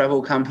take the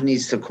travel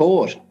companies to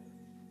court,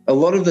 a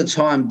lot of the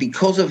time,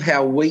 because of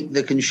how weak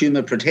the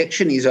consumer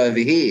protection is over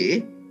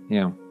here,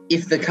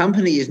 if the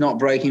company is not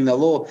breaking the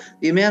law,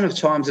 the amount of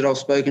times that I've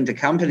spoken to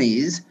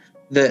companies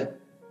that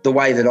the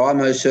way that I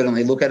most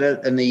certainly look at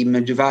it, and the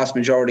vast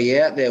majority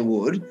out there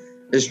would,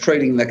 is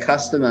treating the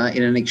customer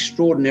in an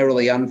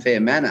extraordinarily unfair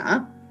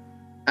manner.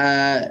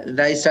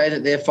 They say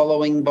that they're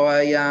following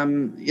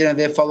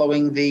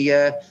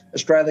the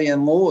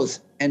Australian laws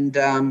and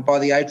by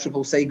the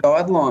ACCC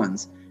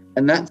guidelines,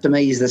 and that to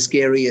me is the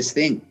scariest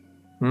thing.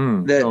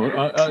 Being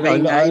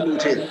able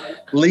to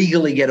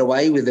legally get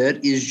away with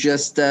it is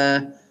just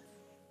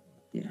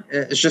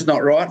it's just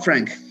not right,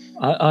 Frank.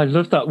 I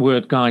love that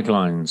word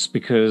guidelines,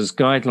 because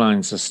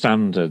guidelines are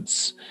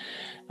standards,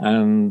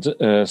 and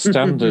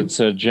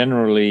standards are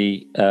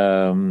generally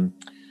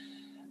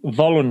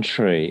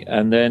voluntary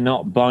and they're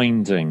not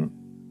binding.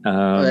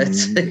 I'm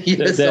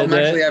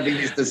actually having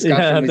this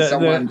discussion with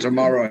someone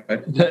tomorrow.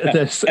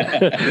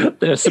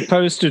 They're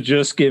supposed to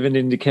just give an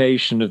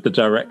indication of the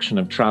direction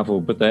of travel,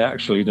 but they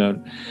actually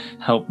don't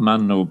help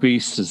man nor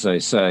beast, as they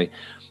say.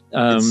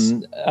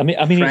 It's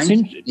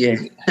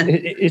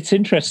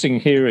interesting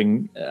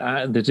hearing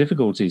the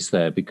difficulties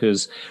there,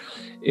 because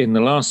in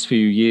the last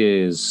few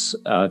years,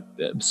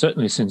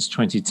 certainly since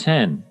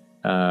 2010,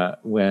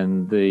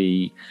 when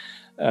the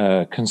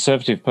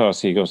Conservative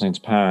Party got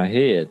into power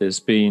here, there's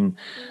been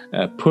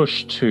a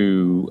push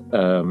to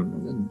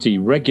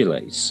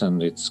deregulate,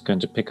 and it's going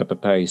to pick up a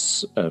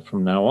pace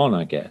from now on,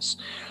 I guess.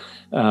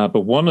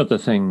 But one of the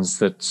things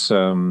that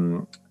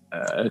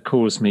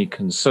caused me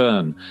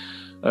concern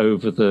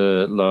over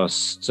the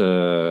last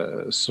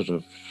sort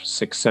of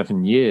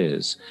 6-7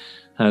 years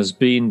has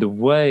been the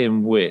way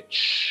in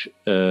which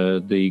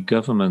the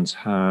government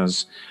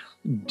has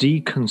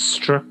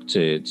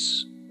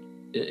deconstructed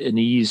an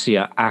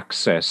easier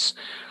access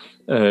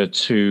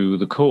to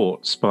the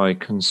courts by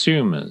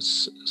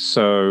consumers.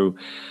 So,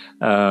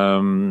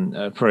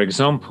 for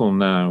example,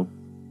 now,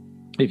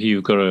 if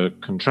you've got a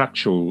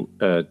contractual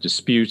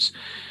dispute,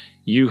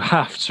 you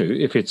have to,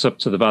 if it's up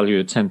to the value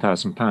of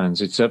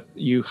 £10,000,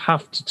 you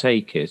have to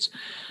take it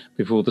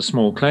before the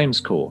small claims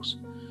court.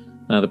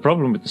 Now, the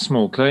problem with the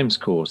small claims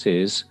court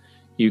is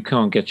you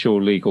can't get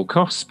your legal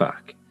costs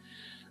back.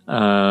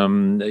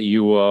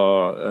 You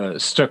are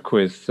stuck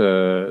with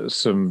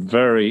some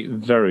very,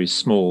 very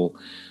small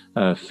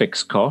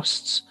fixed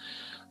costs.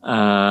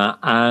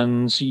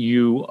 And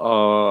you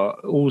are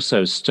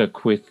also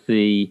stuck with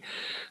the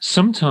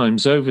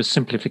sometimes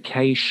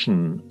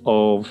oversimplification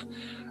of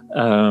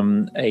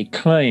a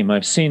claim.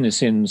 I've seen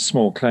this in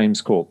small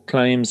claims court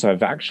claims.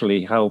 I've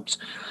actually helped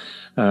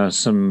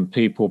some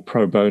people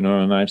pro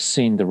bono, and I've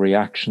seen the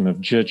reaction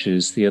of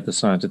judges the other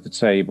side of the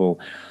table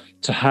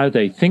to how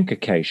they think a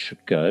case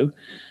should go,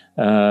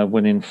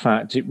 when in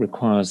fact it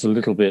requires a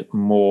little bit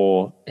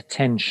more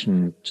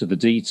attention to the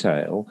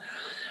detail.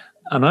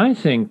 And I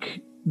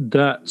think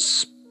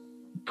that's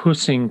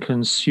putting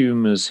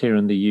consumers here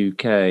in the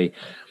UK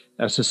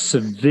at a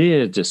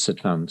severe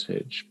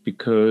disadvantage,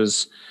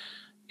 because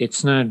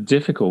it's now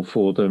difficult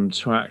for them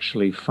to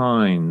actually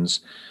find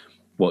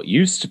what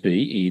used to be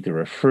either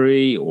a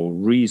free or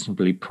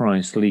reasonably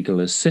priced legal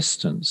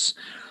assistance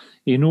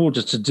in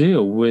order to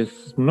deal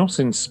with not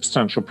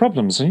insubstantial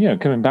problems.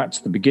 And, coming back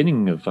to the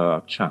beginning of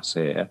our chat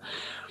here,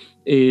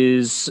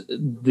 is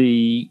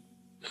the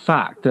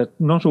fact that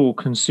not all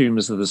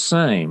consumers are the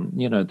same.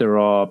 There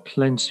are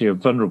plenty of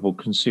vulnerable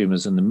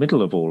consumers in the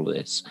middle of all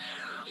this,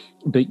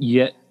 but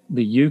yet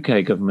the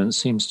UK government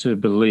seems to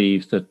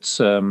believe that,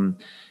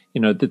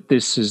 that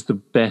this is the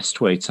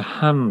best way to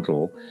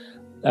handle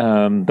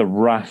the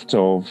raft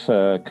of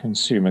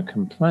consumer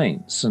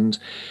complaints. And,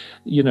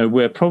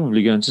 we're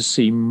probably going to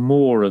see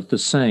more of the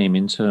same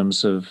in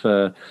terms of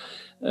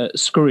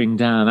screwing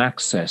down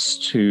access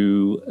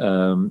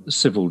to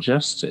civil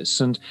justice.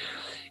 And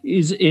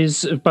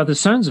is by the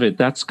sounds of it,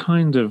 that's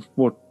kind of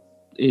what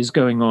is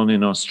going on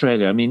in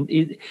Australia. I mean,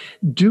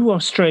 do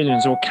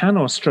Australians or can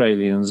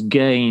Australians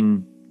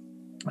gain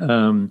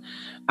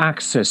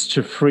access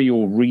to free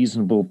or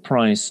reasonable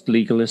priced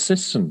legal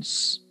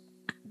assistance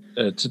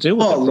to deal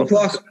with that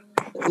problem?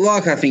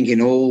 Like I think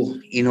in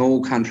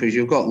all countries,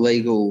 you've got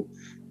legal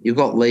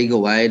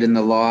aid and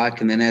the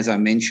like, and then as I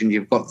mentioned,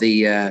 you've got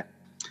the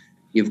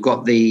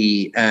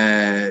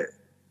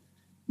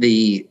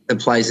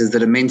places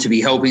that are meant to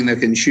be helping the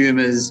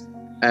consumers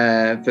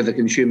for the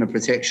consumer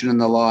protection and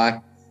the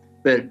like.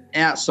 But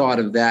outside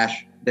of that,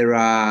 there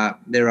are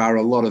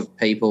a lot of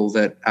people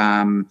that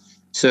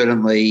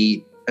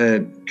certainly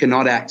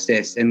cannot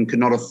access and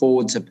cannot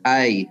afford to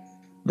pay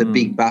the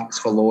big bucks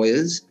for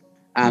lawyers.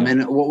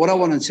 And what I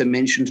wanted to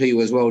mention to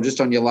you as well,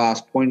 just on your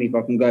last point, if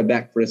I can go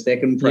back for a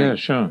second, Frank. Yeah,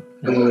 sure.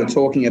 When we were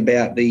talking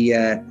about the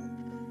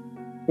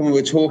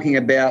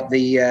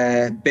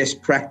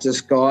best practice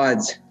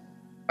guides,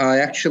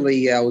 I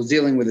was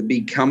dealing with a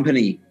big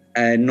company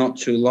not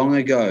too long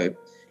ago,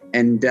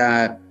 and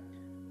I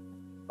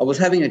was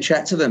having a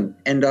chat to them,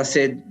 and I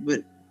said,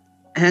 "But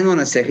hang on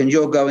a second,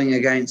 you're going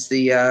against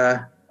the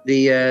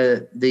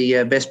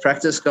best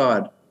practice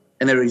guide,"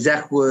 and their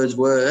exact words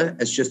were,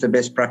 "It's just a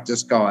best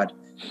practice guide,"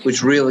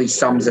 which really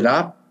sums it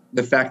up.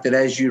 The fact that,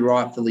 as you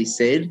rightfully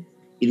said,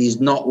 it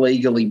is not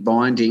legally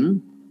binding.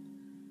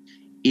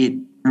 It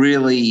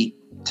really,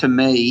 to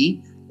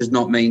me, does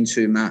not mean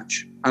too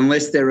much.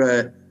 Unless there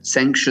are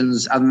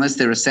sanctions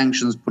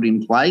put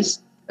in place,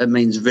 it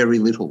means very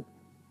little.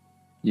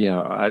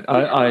 Yeah,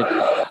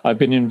 I've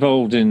been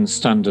involved in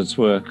standards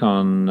work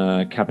on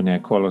cabin air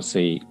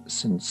quality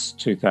since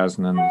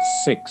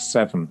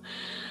 2006-07.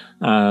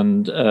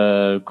 and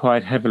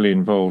quite heavily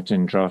involved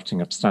in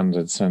drafting up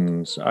standards.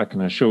 And I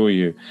can assure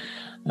you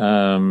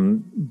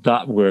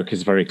that work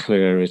is very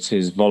clear. It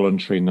is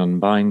voluntary,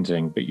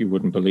 non-binding, but you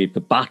wouldn't believe the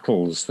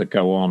battles that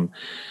go on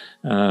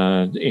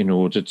in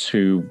order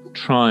to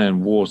try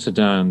and water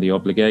down the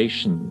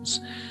obligations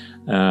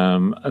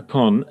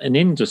upon an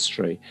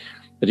industry.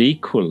 But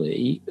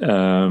equally,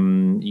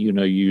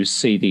 you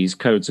see these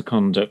codes of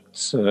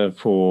conduct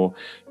for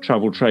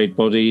travel trade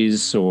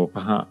bodies or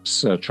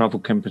perhaps travel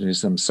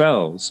companies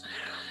themselves.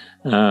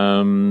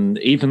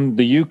 Even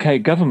the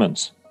UK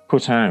government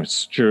put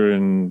out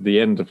during the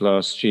end of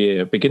last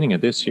year, beginning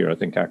of this year, I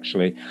think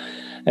actually,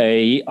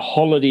 a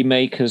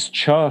holidaymakers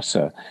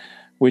charter,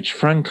 which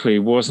frankly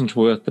wasn't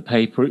worth the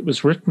paper it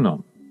was written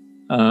on.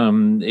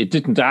 It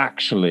didn't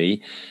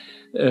actually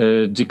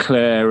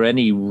declare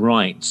any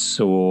rights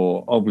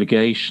or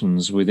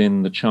obligations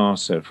within the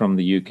charter from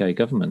the UK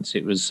government.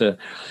 It was,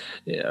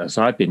 as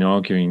I've been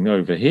arguing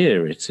over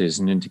here, it is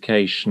an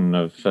indication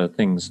of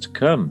things to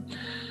come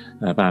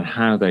about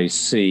how they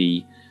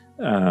see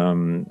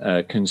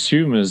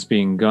consumers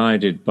being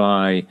guided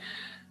by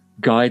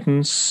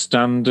guidance,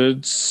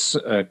 standards,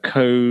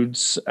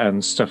 codes,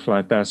 and stuff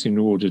like that in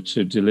order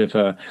to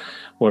deliver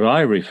what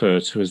I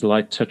refer to as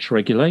light touch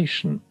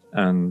regulation.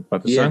 And by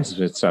the sounds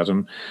of it,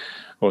 Adam,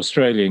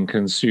 Australian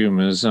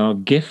consumers are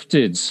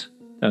gifted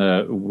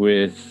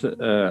with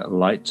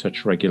light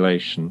touch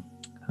regulation.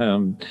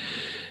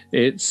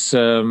 It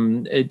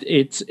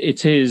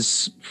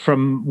is,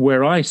 from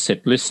where I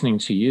sit listening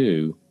to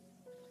you,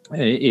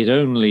 it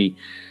only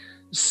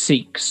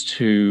seeks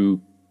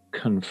to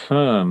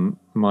confirm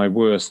my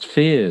worst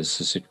fears,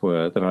 as it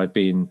were, that I've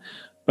been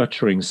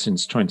uttering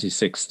since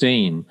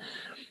 2016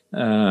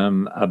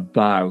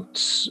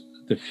 about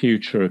the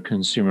future of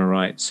consumer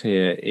rights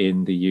here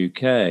in the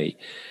UK.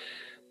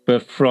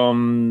 But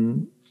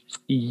from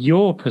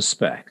your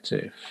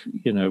perspective,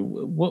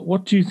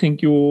 what do you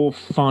think your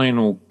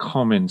final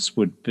comments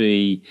would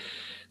be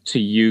to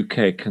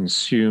UK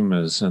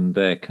consumers and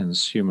their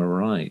consumer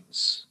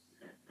rights?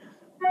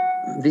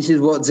 This is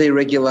what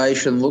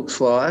deregulation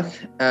looks like,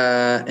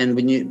 and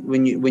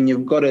when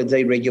you've got a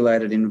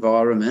deregulated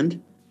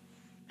environment,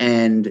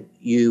 and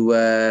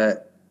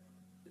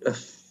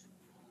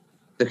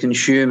the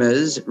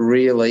consumers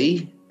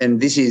really,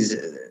 and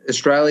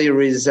Australia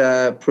is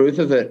proof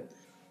of it.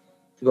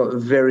 We've got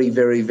very,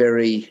 very,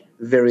 very,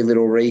 very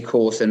little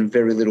recourse and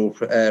very little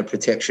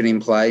protection in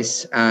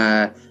place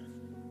to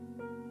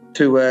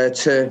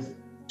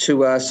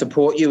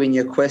support you in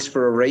your quest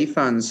for a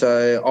refund.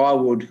 So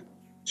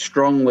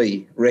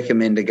strongly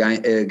recommend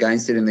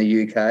against it in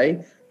the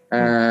UK.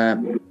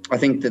 I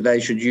think that they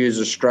should use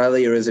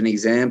Australia as an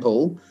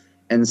example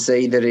and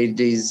see that it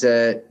is,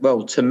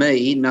 to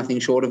me, nothing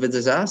short of a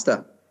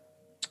disaster.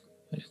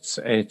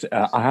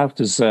 I have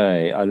to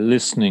say,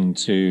 listening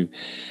to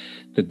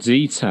the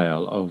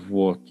detail of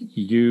what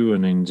you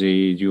and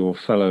indeed your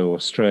fellow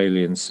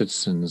Australian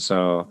citizens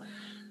are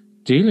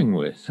dealing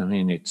with, I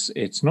mean,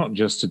 it's not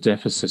just a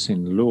deficit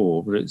in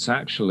law, but it's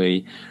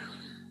actually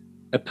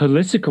a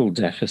political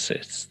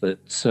deficit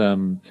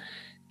that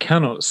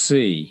cannot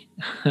see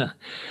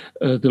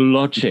the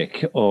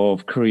logic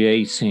of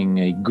creating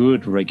a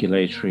good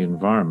regulatory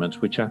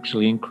environment which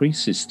actually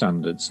increases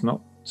standards,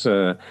 not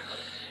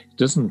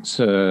doesn't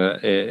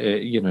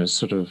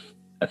sort of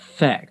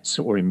affect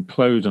or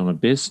implode on a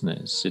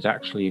business. It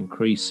actually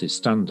increases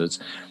standards,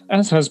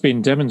 as has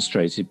been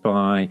demonstrated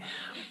by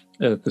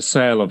the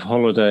sale of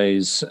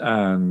holidays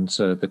and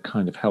the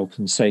kind of health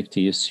and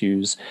safety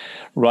issues,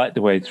 right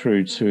the way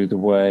through to the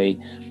way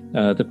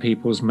the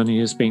people's money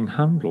is being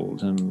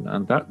handled.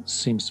 And that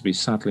seems to be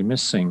sadly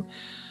missing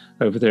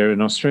over there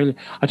in Australia.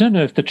 I don't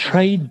know if the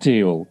trade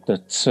deal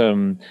that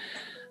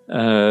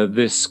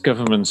this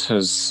government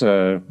has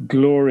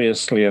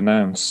gloriously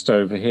announced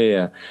over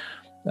here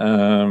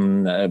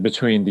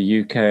between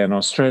the UK and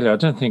Australia, I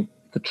don't think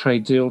the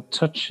trade deal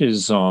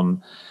touches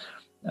on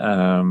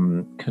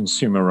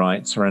consumer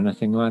rights or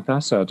anything like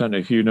that. So I don't know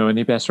if you know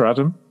any better,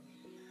 Adam.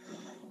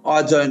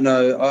 I don't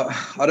know.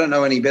 I don't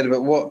know any better,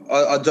 but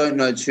I don't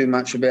know too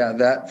much about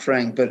that,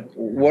 Frank. But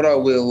what I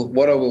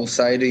will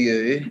say to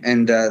you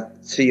and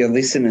to your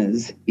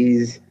listeners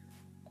is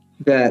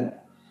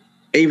that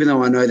even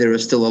though I know there are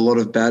still a lot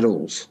of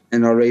battles,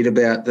 and I read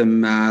about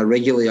them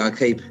regularly, I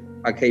keep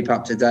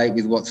up to date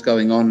with what's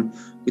going on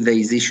with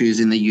these issues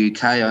in the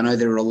UK. I know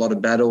there are a lot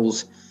of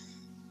battles,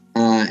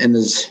 and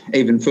there's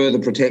even further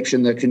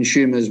protection that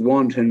consumers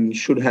want and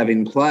should have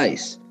in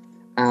place.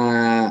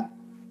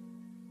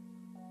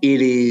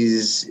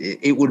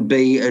 It would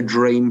be a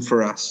dream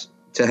for us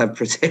to have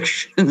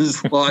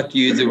protections like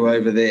you do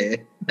over there.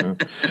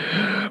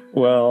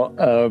 Well,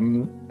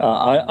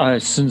 I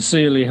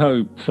sincerely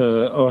hope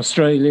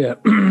Australia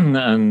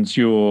and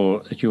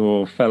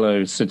your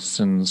fellow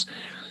citizens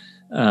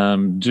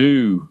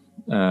do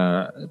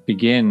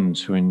begin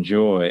to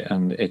enjoy,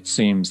 and it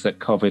seems that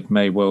COVID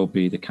may well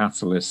be the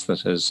catalyst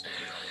that has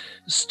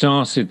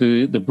started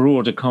the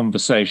broader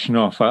conversation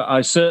off.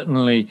 I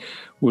certainly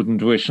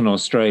wouldn't wish on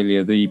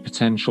Australia the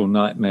potential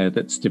nightmare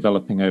that's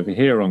developing over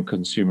here on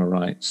consumer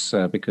rights,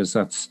 because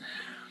that's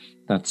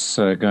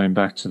going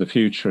back to the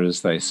future,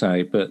 as they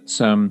say. But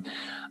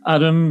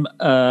Adam,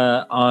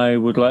 I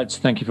would like to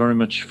thank you very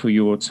much for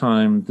your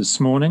time this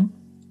morning.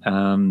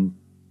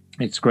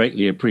 It's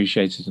greatly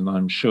appreciated, and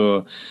I'm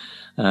sure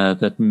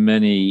that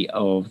many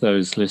of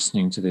those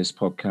listening to this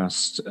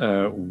podcast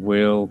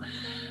will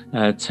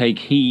take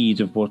heed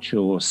of what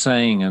you're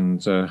saying,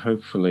 and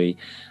hopefully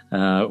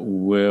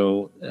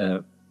will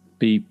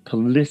be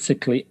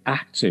politically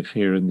active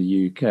here in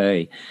the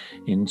UK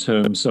in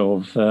terms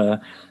of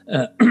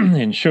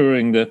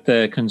ensuring that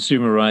their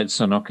consumer rights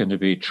are not going to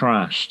be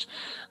trashed.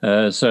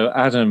 So,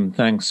 Adam,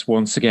 thanks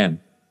once again.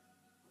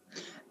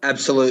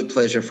 Absolute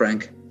pleasure,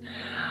 Frank.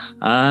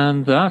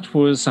 And that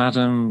was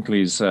Adam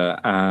Gleeser,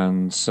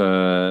 and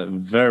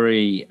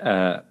very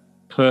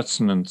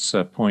pertinent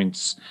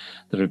points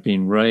that have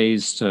been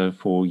raised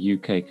for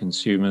UK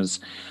consumers.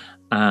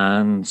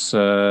 And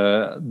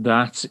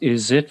that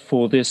is it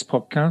for this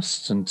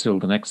podcast. Until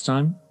the next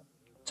time,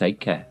 take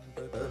care.